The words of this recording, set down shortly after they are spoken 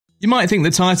You might think the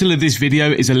title of this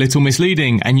video is a little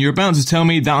misleading, and you're about to tell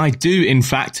me that I do in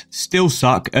fact still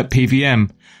suck at PVM.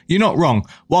 You're not wrong.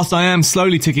 Whilst I am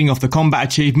slowly ticking off the combat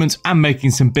achievements and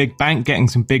making some big bank, getting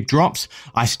some big drops,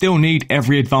 I still need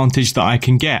every advantage that I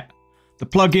can get. The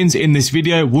plugins in this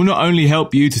video will not only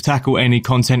help you to tackle any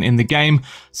content in the game,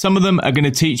 some of them are going to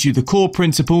teach you the core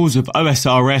principles of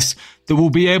OSRS that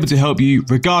will be able to help you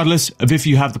regardless of if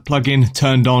you have the plugin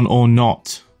turned on or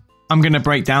not. I'm going to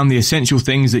break down the essential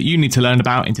things that you need to learn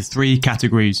about into 3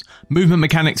 categories: movement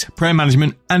mechanics, prayer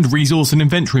management, and resource and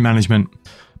inventory management.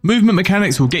 Movement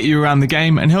mechanics will get you around the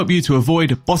game and help you to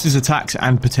avoid bosses' attacks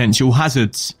and potential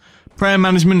hazards. Prayer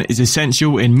management is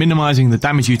essential in minimizing the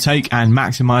damage you take and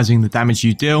maximizing the damage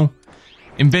you deal.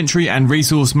 Inventory and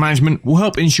resource management will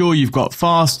help ensure you've got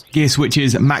fast gear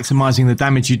switches, maximizing the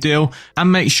damage you deal,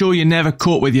 and make sure you're never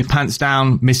caught with your pants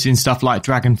down, missing stuff like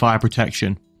Dragonfire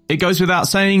protection. It goes without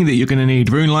saying that you're going to need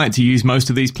RuneLite to use most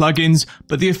of these plugins,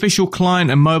 but the official client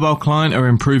and mobile client are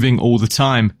improving all the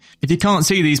time. If you can't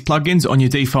see these plugins on your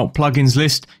default plugins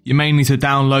list, you may need to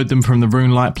download them from the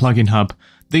RuneLite plugin hub.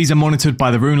 These are monitored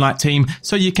by the RuneLite team,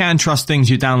 so you can trust things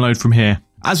you download from here.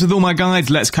 As with all my guides,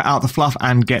 let's cut out the fluff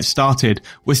and get started.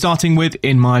 We're starting with,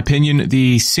 in my opinion,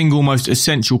 the single most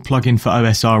essential plugin for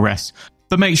OSRS.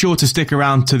 But make sure to stick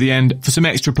around to the end for some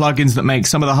extra plugins that make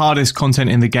some of the hardest content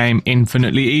in the game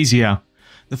infinitely easier.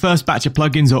 The first batch of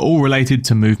plugins are all related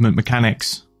to movement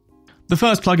mechanics. The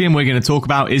first plugin we're going to talk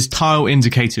about is Tile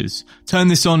Indicators. Turn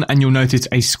this on and you'll notice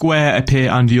a square appear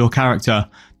under your character.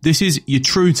 This is your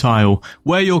true tile,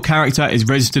 where your character is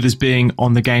registered as being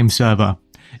on the game server.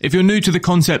 If you're new to the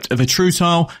concept of a true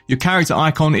tile, your character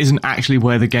icon isn't actually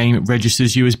where the game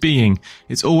registers you as being.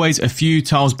 It's always a few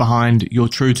tiles behind your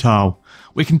true tile.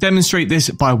 We can demonstrate this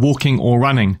by walking or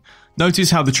running.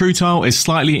 Notice how the true tile is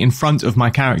slightly in front of my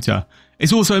character.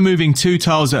 It's also moving 2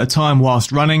 tiles at a time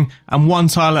whilst running and 1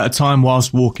 tile at a time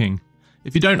whilst walking.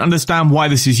 If you don't understand why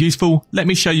this is useful, let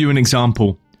me show you an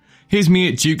example. Here's me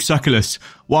at Duke Succulus.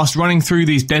 Whilst running through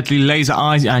these deadly laser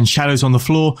eyes and shadows on the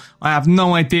floor, I have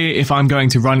no idea if I'm going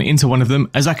to run into one of them,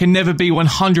 as I can never be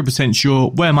 100% sure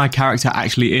where my character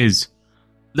actually is.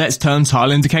 Let's turn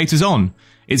Tile Indicators on.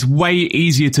 It's way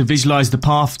easier to visualize the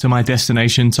path to my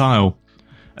destination tile.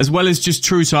 As well as just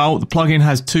True Tile, the plugin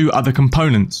has 2 other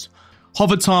components.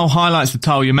 Hover Tile highlights the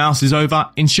tile your mouse is over,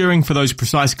 ensuring for those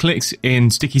precise clicks in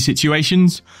sticky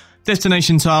situations.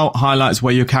 Destination Tile highlights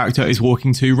where your character is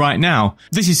walking to right now.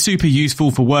 This is super useful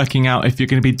for working out if you're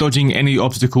going to be dodging any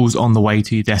obstacles on the way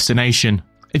to your destination.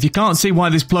 If you can't see why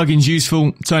this plugin's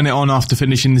useful, turn it on after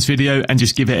finishing this video and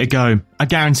just give it a go. I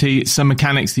guarantee some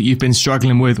mechanics that you've been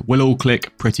struggling with will all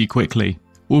click pretty quickly.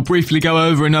 We'll briefly go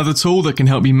over another tool that can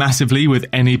help you massively with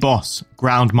any boss: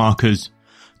 ground markers.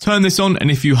 Turn this on,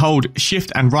 and if you hold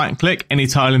shift and right click any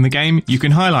tile in the game, you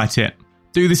can highlight it.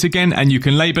 Do this again and you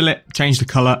can label it, change the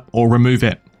colour or remove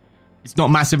it. It's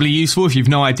not massively useful if you've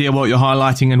no idea what you're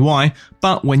highlighting and why,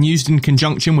 but when used in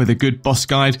conjunction with a good boss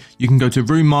guide, you can go to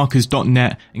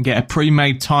runemarkers.net and get a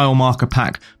pre-made tile marker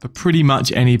pack for pretty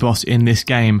much any boss in this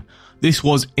game. This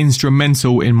was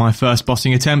instrumental in my first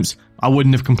bossing attempts. I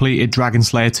wouldn't have completed Dragon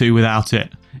Slayer 2 without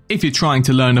it. If you're trying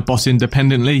to learn a boss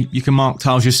independently, you can mark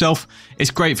tiles yourself.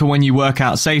 It's great for when you work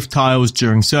out safe tiles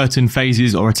during certain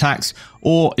phases or attacks,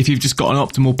 or if you've just got an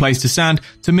optimal place to stand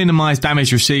to minimise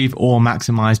damage received or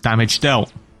maximise damage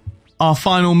dealt. Our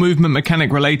final movement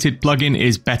mechanic related plugin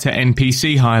is Better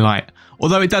NPC Highlight,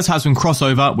 although it does have some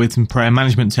crossover with some prayer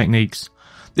management techniques.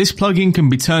 This plugin can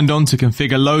be turned on to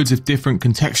configure loads of different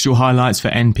contextual highlights for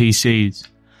NPCs.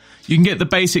 You can get the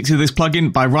basics of this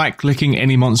plugin by right-clicking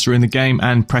any monster in the game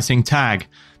and pressing tag.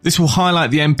 This will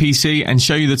highlight the NPC and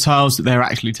show you the tiles that they're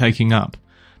actually taking up.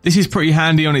 This is pretty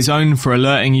handy on its own for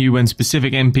alerting you when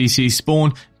specific NPCs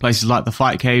spawn, places like the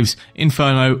Fight Caves,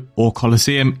 Inferno or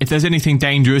Colosseum, if there's anything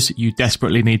dangerous you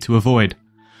desperately need to avoid.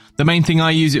 The main thing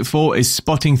I use it for is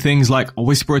spotting things like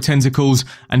Whisperer Tentacles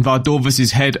and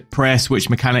Vardorvis' head prayer switch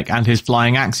mechanic and his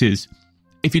flying axes.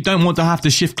 If you don't want to have to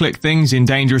shift click things in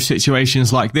dangerous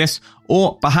situations like this,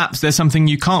 or perhaps there's something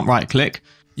you can't right click,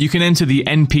 you can enter the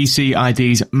NPC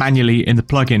IDs manually in the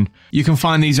plugin. You can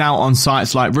find these out on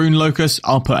sites like RuneLocus.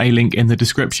 I'll put a link in the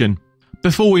description.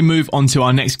 Before we move on to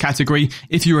our next category,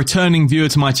 if you're a returning viewer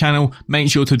to my channel,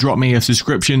 make sure to drop me a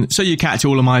subscription so you catch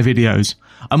all of my videos.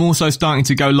 I'm also starting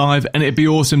to go live and it'd be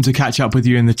awesome to catch up with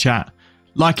you in the chat.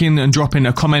 Liking and dropping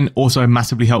a comment also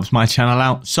massively helps my channel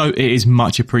out, so it is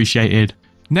much appreciated.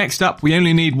 Next up, we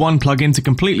only need one plugin to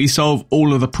completely solve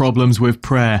all of the problems with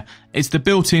prayer. It's the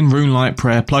built-in RuneLite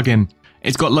prayer plugin.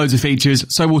 It's got loads of features,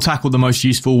 so we'll tackle the most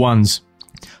useful ones.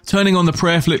 Turning on the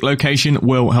prayer flick location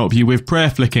will help you with prayer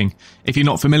flicking. If you're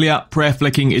not familiar, prayer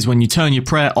flicking is when you turn your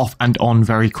prayer off and on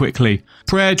very quickly.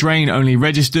 Prayer drain only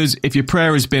registers if your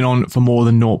prayer has been on for more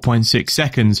than 0.6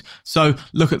 seconds. So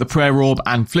look at the prayer orb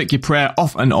and flick your prayer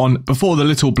off and on before the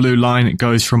little blue line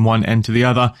goes from one end to the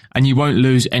other, and you won't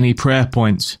lose any prayer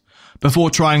points.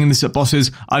 Before trying this at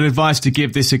bosses, I'd advise to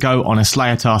give this a go on a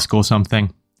Slayer task or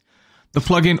something. The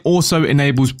plugin also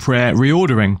enables prayer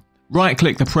reordering.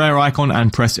 Right-click the prayer icon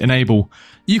and press enable.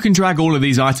 You can drag all of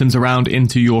these items around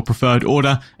into your preferred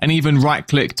order and even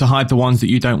right-click to hide the ones that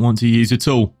you don't want to use at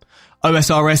all.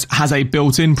 OSRS has a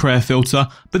built-in prayer filter,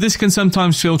 but this can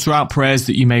sometimes filter out prayers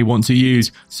that you may want to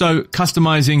use. So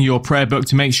customizing your prayer book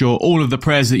to make sure all of the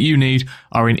prayers that you need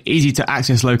are in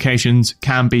easy-to-access locations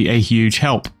can be a huge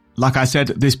help. Like I said,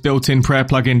 this built-in prayer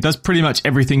plugin does pretty much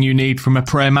everything you need from a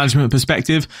prayer management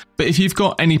perspective, but if you've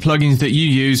got any plugins that you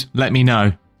use, let me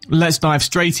know. Let's dive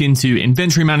straight into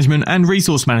inventory management and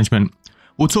resource management.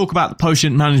 We'll talk about the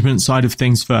potion management side of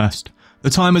things first. The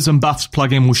timers and buffs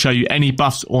plugin will show you any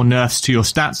buffs or nerfs to your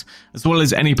stats, as well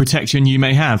as any protection you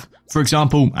may have. For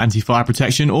example, anti-fire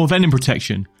protection or venom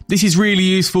protection. This is really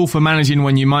useful for managing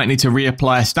when you might need to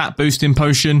reapply a stat boosting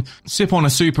potion, sip on a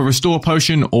super restore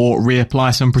potion, or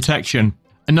reapply some protection.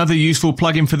 Another useful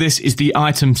plugin for this is the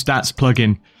item stats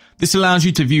plugin. This allows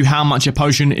you to view how much a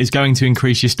potion is going to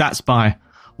increase your stats by.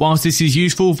 Whilst this is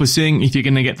useful for seeing if you're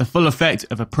going to get the full effect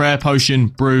of a prayer potion,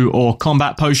 brew or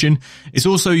combat potion, it's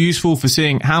also useful for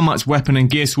seeing how much weapon and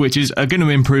gear switches are going to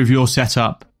improve your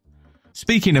setup.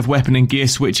 Speaking of weapon and gear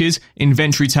switches,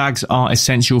 inventory tags are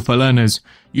essential for learners.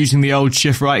 Using the old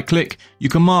shift right click, you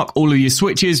can mark all of your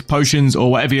switches, potions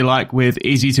or whatever you like with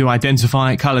easy to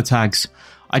identify colour tags.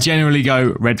 I generally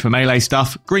go red for melee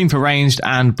stuff, green for ranged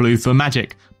and blue for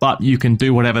magic, but you can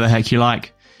do whatever the heck you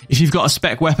like. If you've got a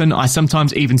spec weapon, I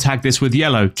sometimes even tag this with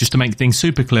yellow, just to make things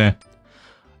super clear.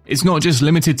 It's not just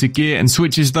limited to gear and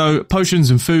switches though, potions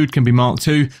and food can be marked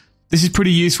too. This is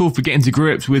pretty useful for getting to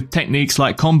grips with techniques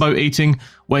like combo eating,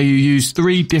 where you use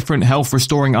 3 different health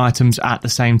restoring items at the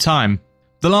same time.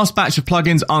 The last batch of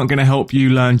plugins aren't going to help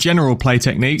you learn general play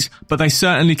techniques, but they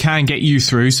certainly can get you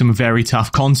through some very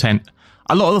tough content.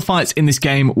 A lot of the fights in this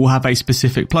game will have a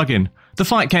specific plugin. The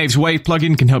Fight Caves Wave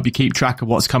plugin can help you keep track of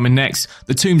what's coming next.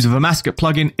 The Tombs of Amascut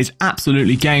plugin is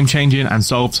absolutely game changing and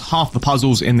solves half the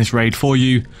puzzles in this raid for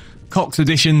you. Cox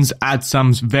additions add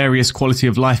some various quality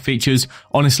of life features.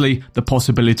 Honestly, the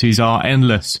possibilities are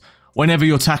endless. Whenever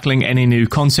you're tackling any new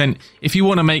content, if you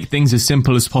want to make things as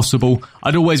simple as possible,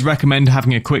 I'd always recommend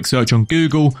having a quick search on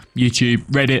Google, YouTube,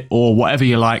 Reddit or whatever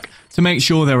you like to make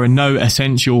sure there are no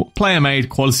essential player-made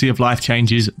quality of life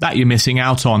changes that you're missing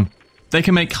out on. They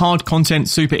can make hard content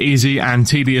super easy and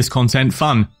tedious content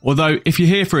fun, although if you're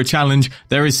here for a challenge,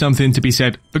 there is something to be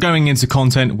said for going into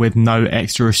content with no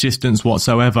extra assistance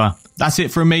whatsoever. That's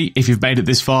it from me. If you've made it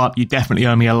this far, you definitely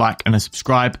owe me a like and a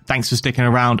subscribe. Thanks for sticking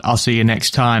around. I'll see you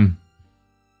next time.